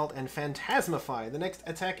 Writhing Beast Halt, and Phantasmify. The next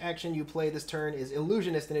attack action you play this turn is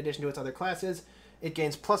Illusionist in addition to its other classes. It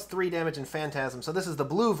gains +3 damage and Phantasm. So this is the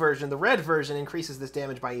blue version. The red version increases this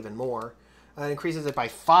damage by even more. It increases it by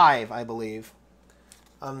 5, I believe.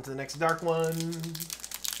 To the next dark one.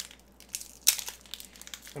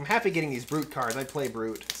 I'm happy getting these Brute cards. I play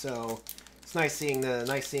Brute, so it's nice seeing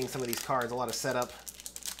some of these cards. A lot of setup,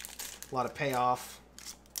 a lot of payoff.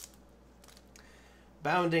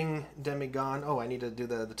 Bounding Demigon. Oh, I need to do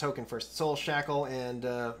the token first. Soul Shackle and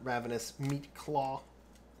Ravenous Meat Claw.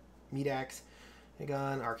 Meat Axe.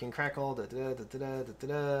 Demigon, Arcane Crackle.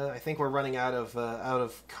 I think we're running out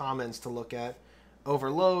of commons to look at.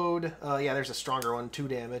 Overload. Yeah, there's a stronger one. 2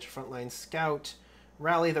 damage. Frontline Scout.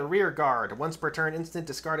 Rally the Rear Guard. Once per turn, instant,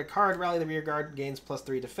 discard a card. Rally the Rear Guard gains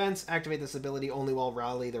 +3 defense. Activate this ability only while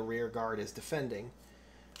Rally the Rear Guard is defending.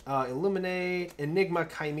 Illuminate. Enigma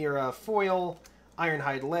Chimera Foil.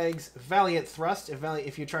 Ironhide Legs, Valiant Thrust.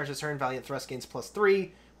 If you charge this turn, Valiant Thrust gains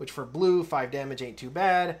 +3, which for blue, 5 damage ain't too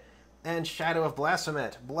bad. And Shadow of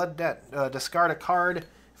Blasphemous, Blood Debt. Discard a card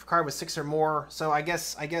if a card was 6 or more. So I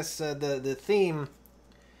guess the theme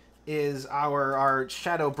is our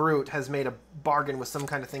Shadow Brute has made a bargain with some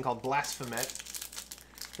kind of thing called Blasphemous,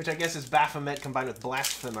 which I guess is Baphomet combined with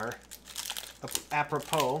Blasphemer.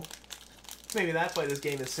 Apropos. Maybe that's why this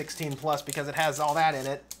game is 16+, because it has all that in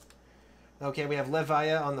it. Okay, we have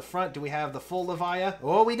Levia on the front. Do we have the full Levia?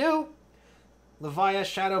 Oh, we do! Levia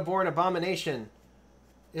Shadowborn Abomination.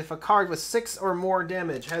 If a card with 6 or more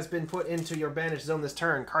damage has been put into your banished zone this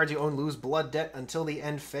turn, cards you own lose blood debt until the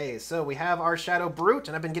end phase. So we have our Shadow Brute,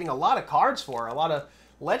 and I've been getting a lot of cards for her, a lot of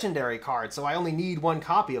legendary cards, so I only need 1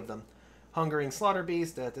 copy of them. Hungering Slaughter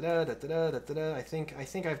Beast, I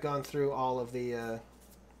think I've gone through all of the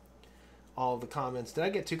comments. Did I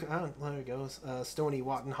get 2? Oh, there it goes. Stony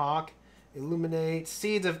Watton Hawk. Illuminate.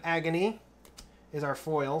 Seeds of Agony is our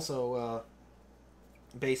foil, so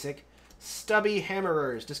basic. Stubby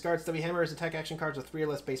Hammerers. Discard Stubby Hammerers. Attack action cards with 3 or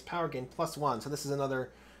less base power. Gain +1. So this is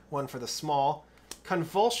another one for the small.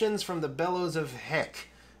 Convulsions from the Bellows of Heck.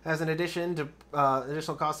 As an addition to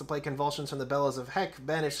additional cost to play Convulsions from the Bellows of Heck,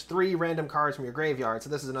 banish 3 random cards from your graveyard. So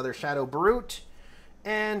this is another Shadow Brute.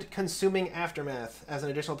 And Consuming Aftermath. As an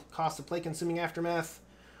additional cost to play Consuming Aftermath,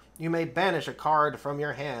 you may banish a card from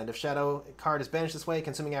your hand. If Shadow card is banished this way,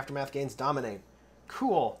 Consuming Aftermath gains Dominate.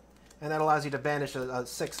 Cool. And that allows you to banish a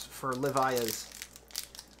 6 for Levia's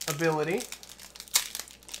ability.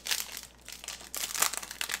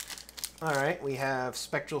 Alright, we have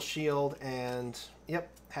Spectral Shield and,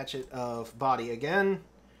 yep, Hatchet of Body again.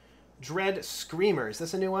 Dread Screamer. Is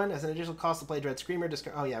this a new one? As an additional cost to play Dread Screamer,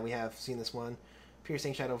 oh yeah, we have seen this one.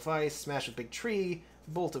 Piercing Shadow Vice, Smash with Big Tree,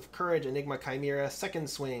 Bolt of Courage, Enigma Chimera, Second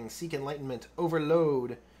Swing, Seek Enlightenment,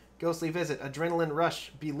 Overload, Ghostly Visit, Adrenaline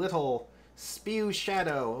Rush, Belittle, Spew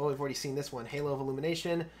Shadow. Oh, we've already seen this one. Halo of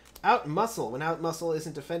Illumination. Outmuscle. When Outmuscle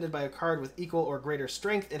isn't defended by a card with equal or greater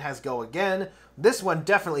strength, it has Go Again. This one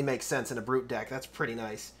definitely makes sense in a Brute deck. That's pretty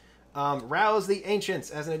nice. Rouse the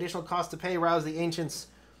Ancients. As an additional cost to pay, Rouse the Ancients.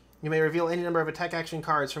 You may reveal any number of attack action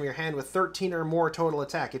cards from your hand with 13 or more total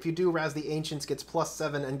attack. If you do, Rouse the Ancients gets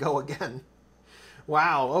 +7 and Go Again.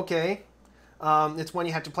 Wow, okay. It's one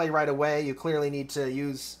you have to play right away. You clearly need to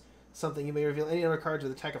use something. You may reveal any number of cards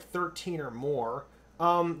with attack of 13 or more.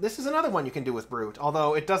 This is another one you can do with Brute,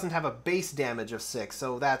 although it doesn't have a base damage of 6,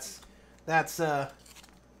 so that's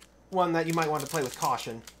one that you might want to play with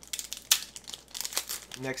caution.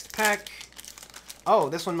 Next pack. Oh,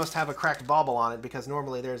 this one must have a Cracked Bauble on it, because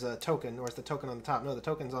normally there's a token, or is the token on the top? No, the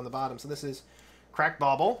token's on the bottom, so this is Cracked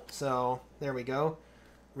Bauble, so there we go.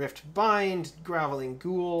 Rift Bind, Groveling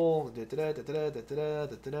Ghoul,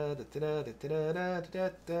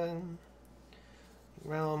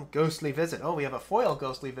 Realm, Ghostly Visit. Oh, we have a foil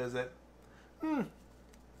Ghostly Visit.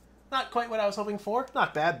 Not quite what I was hoping for.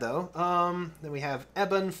 Not bad, though. Then we have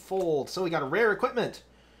Ebon Fold. So we got a rare equipment.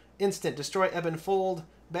 Instant, destroy Ebon Fold.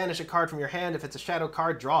 Banish a card from your hand. If it's a shadow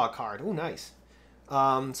card, draw a card. Ooh, nice.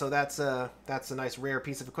 So that's a nice rare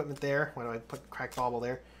piece of equipment there. Why do I put Cracked Bauble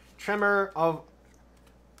there? Tremor of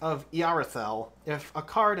Iarethel. If a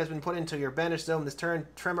card has been put into your banished zone this turn,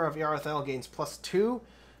 Tremor of Iarethel gains +2.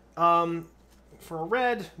 For a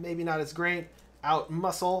red, maybe not as great.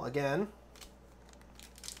 Outmuscle again.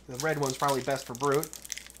 The red one's probably best for Brute.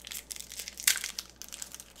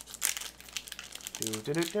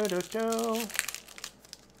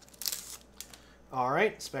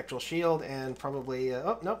 Alright, Spectral Shield and probably...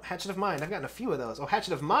 oh, nope, Hatchet of Mind. I've gotten a few of those. Oh,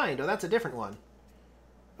 Hatchet of Mind. Oh, that's a different one.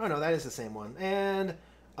 Oh, no, that is the same one. And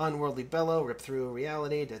Unworldly Bellow, Rip Through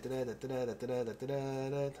Reality.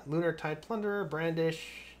 Lunar Tide Plunderer, Brandish...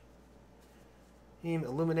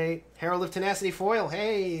 Illuminate. Herald of Tenacity foil.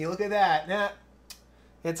 Hey, look at that. Nah.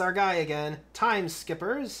 It's our guy again. Time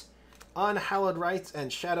Skippers. Unhallowed Rites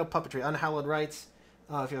and Shadow Puppetry. Unhallowed Rites.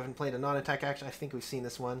 If you haven't played a non-attack action, I think we've seen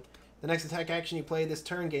this one. The next attack action you play this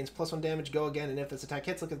turn gains +1 damage. Go again. And if this attack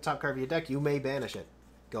hits, look at the top card of your deck. You may banish it.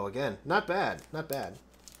 Go again. Not bad. Not bad.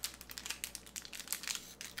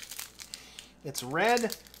 It's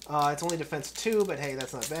red. It's only defense 2, but hey,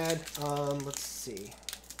 that's not bad. Let's see.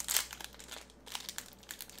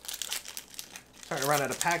 Starting to run out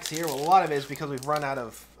of packs here. Well, a lot of it is because we've run out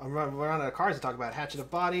of cards to talk about. Hatchet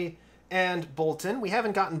of Body and Bolton. We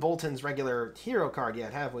haven't gotten Bolton's regular hero card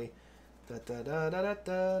yet, have we?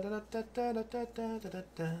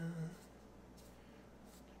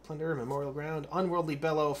 Plunder, Memorial Ground, Unworldly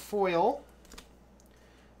Bellow, foil.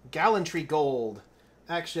 Gallantry Gold.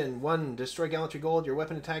 Action 1, destroy Gallantry Gold. Your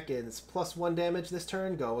weapon attack is +1 damage this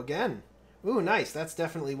turn. Go again. Ooh, nice. That's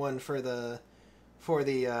definitely one for the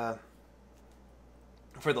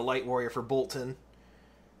Light Warrior for Bolton.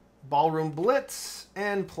 Ballroom Blitz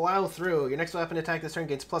and Plow Through. Your next weapon attack this turn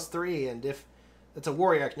gets +3, and if it's a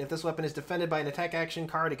warrior action, if this weapon is defended by an attack action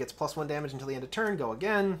card, it gets +1 damage until the end of turn. Go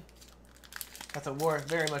again. That's a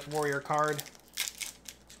very much warrior card.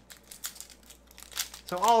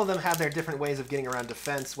 So all of them have their different ways of getting around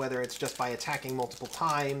defense, whether it's just by attacking multiple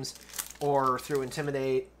times or through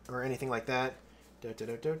Intimidate or anything like that.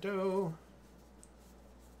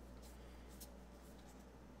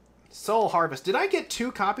 Soul Harvest. Did I get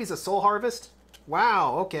 2 copies of Soul Harvest?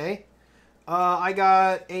 Wow, okay. I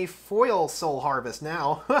got a foil Soul Harvest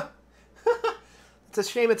now. It's a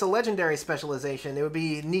shame it's a legendary specialization. It would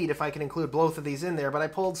be neat if I could include both of these in there, but I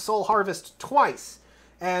pulled Soul Harvest twice.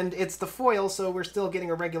 And it's the foil, so we're still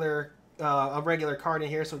getting a regular card in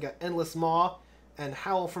here. So we got Endless Maw and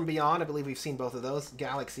Howl from Beyond. I believe we've seen both of those.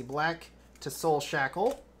 Galaxy Black to Soul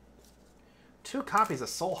Shackle. 2 copies of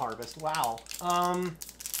Soul Harvest. Wow.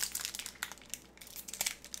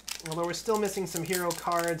 Although we're still missing some hero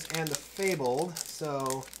cards and the Fabled,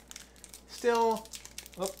 so still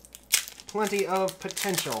plenty of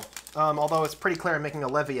potential. Although it's pretty clear I'm making a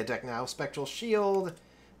Levia deck now. Spectral Shield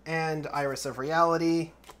and Iris of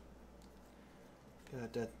Reality.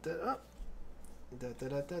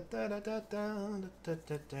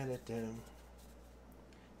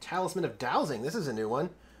 Talisman of Dowsing. This is a new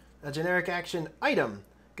one. A generic action item.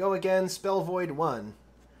 Go again, Spell Void 1.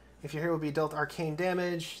 If your hero will be dealt arcane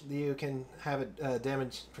damage, you can have it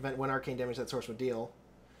prevent 1 arcane damage that source would deal.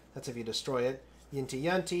 That's if you destroy it. Yinty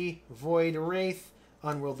Yunty, Void Wraith,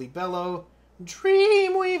 Unworldly Bellow,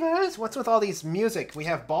 Dreamweavers. What's with all these music? We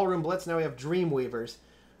have Ballroom Blitz, now we have Dreamweavers.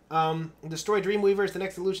 Destroy Dreamweavers. The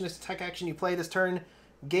next illusionist attack action you play this turn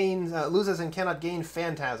gains loses and cannot gain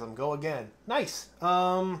Phantasm. Go again. Nice.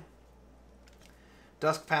 Duskpath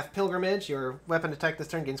Pilgrimage. Your weapon attack this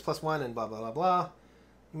turn gains +1 and blah blah blah blah.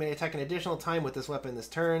 You may attack an additional time with this weapon this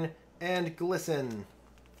turn. And Glisten.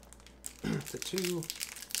 It's a 2.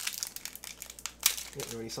 Yeah,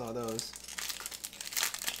 we already saw those.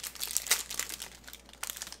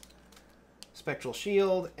 Spectral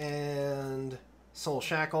Shield and Soul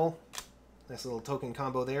Shackle. Nice little token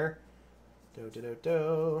combo there.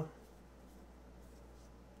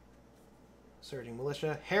 Surging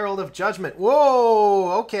Militia. Herald of Judgment.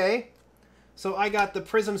 Whoa! Okay. So I got the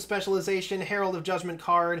Prism Specialization Herald of Judgment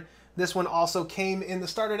card. This one also came in the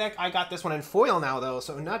starter deck. I got this one in foil now, though,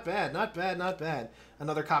 so not bad, not bad, not bad.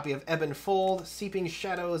 Another copy of Ebon Fold, Seeping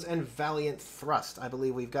Shadows, and Valiant Thrust. I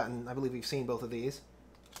believe we've seen both of these.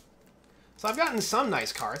 So I've gotten some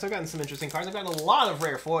nice cards. I've gotten some interesting cards. I've gotten a lot of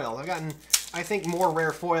rare foils. I've gotten, I think, more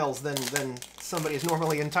rare foils than somebody is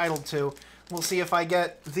normally entitled to. We'll see if I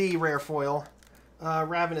get the rare foil.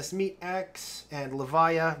 Ravenous Meat X and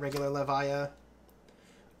Levia, regular Levia.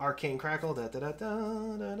 Arcane Crackle,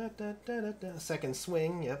 Second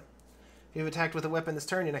Swing, yep. If you've attacked with a weapon this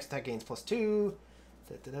turn, your next attack gains +2.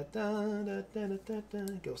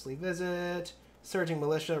 Ghostly Visit, Surging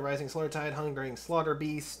Militia, Rising Slaughtertide, Hungering Slaughter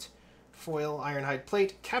Beast, Foil, Ironhide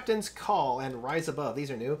Plate, Captain's Call, and Rise Above. These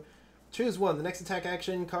are new. Choose one. The next attack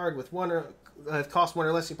action card with cost 1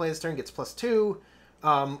 or less you play this turn gets +2,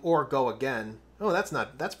 or go again. Oh,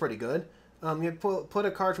 that's pretty good. You put a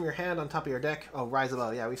card from your hand on top of your deck. Oh, Rise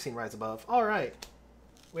Above. Yeah, we've seen Rise Above. All right.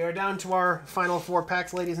 We are down to our final 4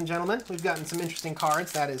 packs, ladies and gentlemen. We've gotten some interesting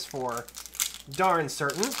cards. That is for darn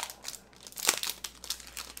certain.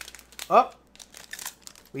 Oh,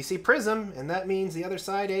 we see Prism, and that means the other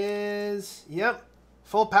side is, yep,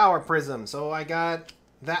 Full Power Prism. So I got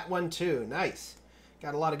that one too. Nice.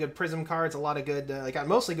 Got a lot of good Prism cards, a lot of good, I got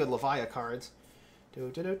mostly good Levia cards.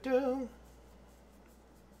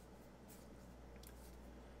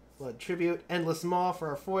 Blood Tribute, Endless Maw for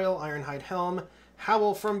our foil, Ironhide Helm,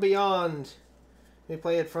 Howl from Beyond. You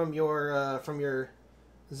play it from your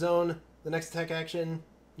zone. The next attack action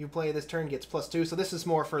you play this turn gets +2. So this is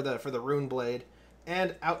more for the Rune Blade.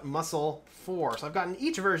 And Outmuscle 4. So I've gotten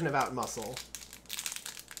each version of Outmuscle.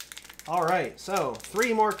 Alright, so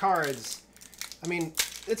 3 more cards. I mean,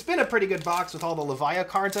 it's been a pretty good box with all the Levia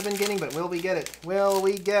cards I've been getting, but will we get it? Will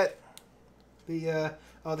we get the,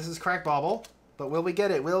 oh, this is Crack Bauble. But will we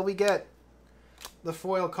get it? Will we get the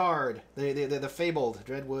foil card? The Fabled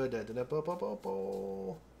Dreadwood,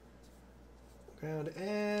 Ground,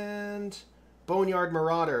 and Boneyard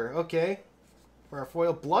Marauder. Okay. For our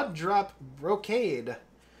foil, Blood Drop Brocade.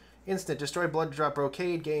 Instant. Destroy Blood Drop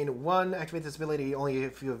Brocade. Gain 1. Activate this ability only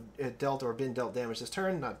if you have dealt or been dealt damage this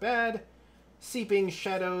turn. Not bad. Seeping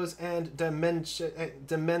Shadows and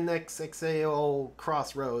Dimenexexeal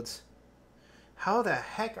Crossroads. How the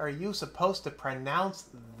heck are you supposed to pronounce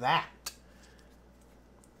that?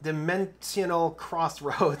 Dimensional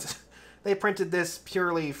Crossroads. They printed this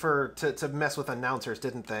purely to mess with announcers,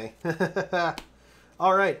 didn't they?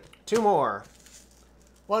 All right, 2 more.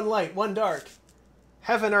 1 light, 1 dark.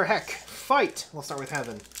 Heaven or Heck. Fight. We'll start with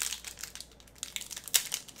Heaven.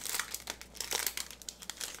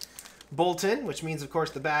 Bolton, which means, of course,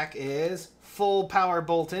 the back is Full Power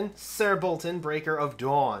Bolton. Ser Bolton, Breaker of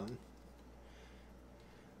Dawn.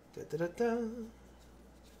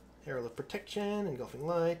 Herald of Protection, Engulfing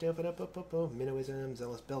Light, Minnowism,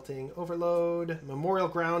 Zealous Belting, Overload, Memorial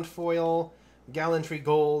Ground Foil, Gallantry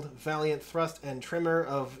Gold, Valiant Thrust, and Trimmer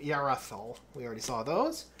of Yarathal. We already saw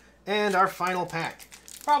those. And our final pack.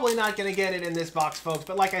 Probably not going to get it in this box, folks,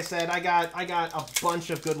 but like I said, I got a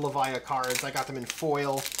bunch of good Levia cards. I got them in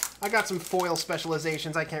foil. I got some foil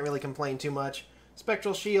specializations. I can't really complain too much.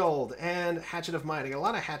 Spectral Shield and Hatchet of Mind. I got a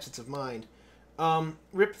lot of Hatchets of Mind.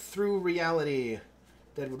 Rip Through Reality,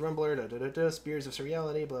 Deadwood Rumbler, Spears of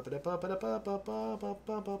Surreality,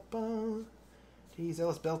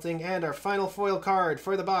 Zealous Belting, and our final foil card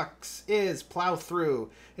for the box is Plow Through.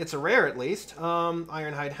 It's a rare, at least.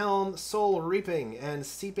 Ironhide Helm, Soul Reaping, and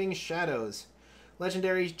Seeping Shadows.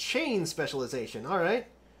 Legendary Chain Specialization. All right,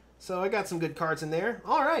 so I got some good cards in there.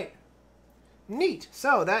 All right, neat.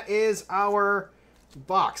 So that is our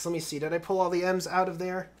box. Let me see. Did I pull all the M's out of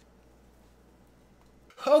there?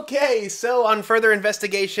 Okay, so on further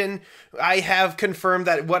investigation, I have confirmed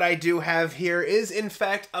that what I do have here is, in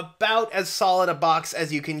fact, about as solid a box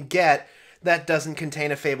as you can get that doesn't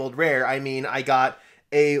contain a Fabled Rare. I mean, I got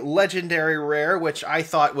a legendary rare, which I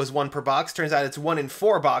thought was 1 per box. Turns out it's 1 in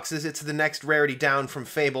 4 boxes. It's the next rarity down from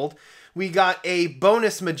Fabled. We got a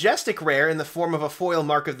bonus Majestic rare in the form of a foil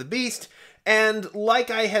Mark of the Beast. And like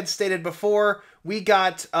I had stated before, we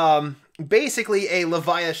got basically a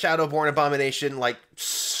Leviah Shadowborn Abomination like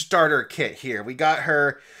starter kit here. We got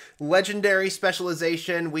her legendary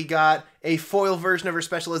specialization. We got a foil version of her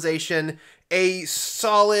specialization. A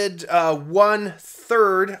solid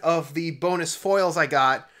 1/3 of the bonus foils I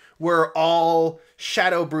got were all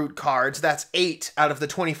Shadow Brute cards. That's 8 out of the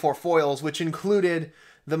 24 foils, which included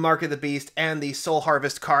the Mark of the Beast and the Soul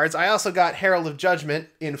Harvest cards. I also got Herald of Judgment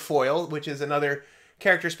in foil, which is another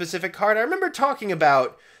character-specific card. I remember talking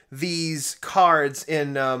about these cards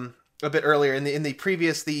in a bit earlier in the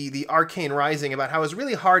previous the Arcane Rising about how it was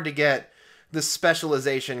really hard to get the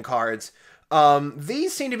specialization cards.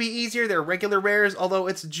 These seem to be easier. They're regular rares, although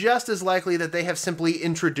it's just as likely that they have simply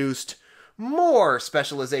introduced more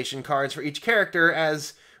specialization cards for each character,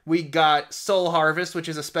 as we got Soul Harvest, which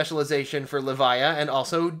is a specialization for Leviah, and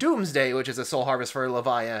also Doomsday, which is a Soul Harvest for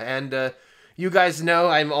Leviah. And you guys know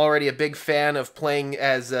I'm already a big fan of playing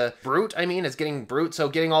as Brute, as getting Brute, so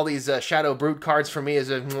getting all these Shadow Brute cards for me is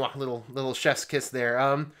a little chef's kiss there.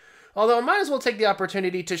 Although I might as well take the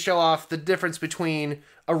opportunity to show off the difference between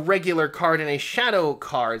a regular card and a Shadow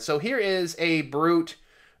card. So here is a Brute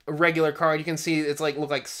regular card. You can see it's look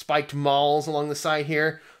like spiked mauls along the side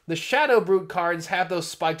here. The Shadow Brute cards have those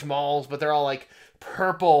spiked mauls, but they're all like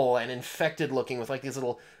purple and infected looking with like these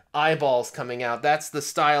little eyeballs coming out. That's the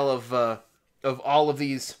style of all of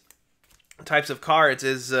these types of cards,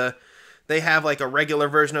 is they have like a regular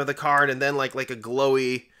version of the card and then like a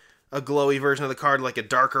glowy version of the card, like a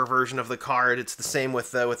darker version of the card. It's the same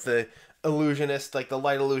with the Illusionist. Like the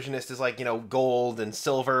Light Illusionist is like, gold and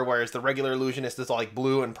silver, whereas the regular Illusionist is like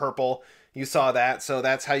blue and purple. You saw that, so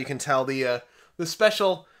that's how you can tell the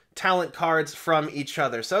special talent cards from each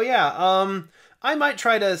other. So yeah, I might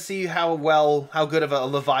try to see how good of a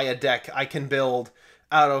Leviah deck I can build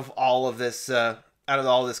out of all of this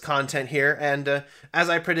content here. And as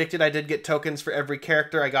I predicted, I did get tokens for every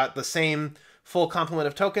character. I got the same full complement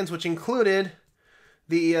of tokens, which included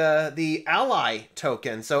the ally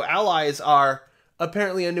token. So allies are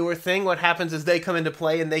apparently a newer thing. What happens is they come into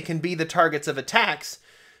play and they can be the targets of attacks.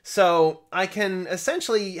 So I can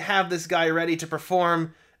essentially have this guy ready to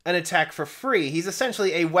perform an attack for free. He's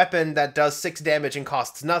essentially a weapon that does 6 damage and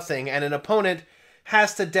costs nothing, and an opponent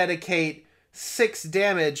has to dedicate 6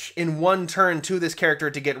 damage in 1 turn to this character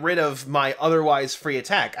to get rid of my otherwise free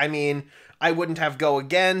attack. I wouldn't have Go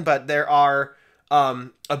Again, but there are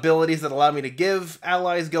abilities that allow me to give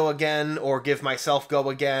allies Go Again, or give myself Go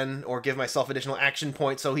Again, or give myself additional action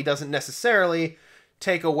points, so he doesn't necessarily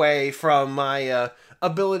take away from my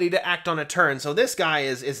ability to act on a turn. So this guy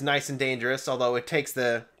is nice and dangerous, although it takes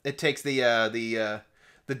the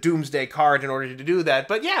Doomsday card in order to do that.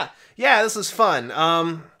 But yeah, this is fun.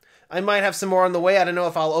 I might have some more on the way. I don't know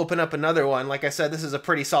if I'll open up another one. Like I said, this is a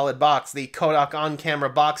pretty solid box. The Kodak on-camera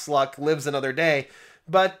box luck lives another day.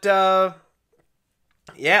 But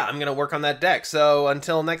yeah, I'm going to work on that deck. So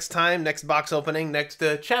until next time, next box opening, next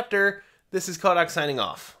chapter, this is Kodak signing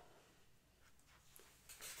off.